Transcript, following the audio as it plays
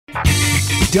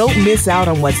Don't miss out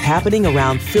on what's happening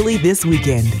around Philly this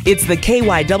weekend. It's the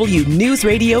KYW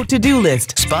Newsradio To-Do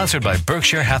List. Sponsored by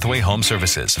Berkshire Hathaway Home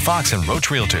Services, Fox and Roach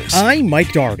Realtors. I'm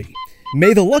Mike Dougherty.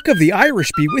 May the luck of the Irish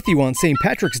be with you on St.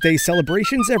 Patrick's Day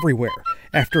celebrations everywhere.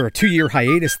 After a 2-year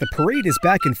hiatus, the parade is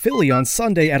back in Philly on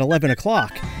Sunday at 11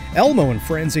 o'clock. Elmo and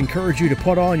friends encourage you to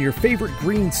put on your favorite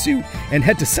green suit and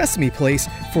head to Sesame Place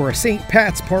for a St.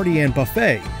 Pat's party and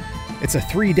buffet. It's a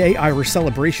 3-day Irish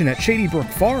celebration at Shady Brook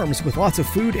Farms with lots of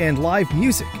food and live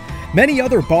music. Many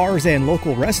other bars and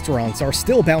local restaurants are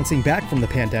still bouncing back from the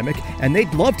pandemic, and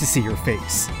they'd love to see your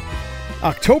face.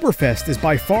 Oktoberfest is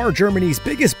by far Germany's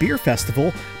biggest beer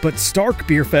festival, but Stark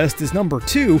Beerfest is number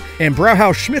 2, and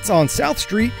Brauhaus Schmitz on South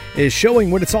Street is showing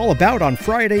what it's all about on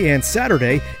Friday and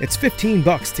Saturday. It's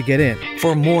 $15 to get in.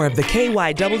 For more of the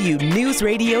KYW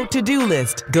Newsradio To-Do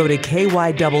List, go to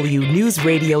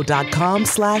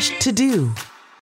kywnewsradio.com/to-do.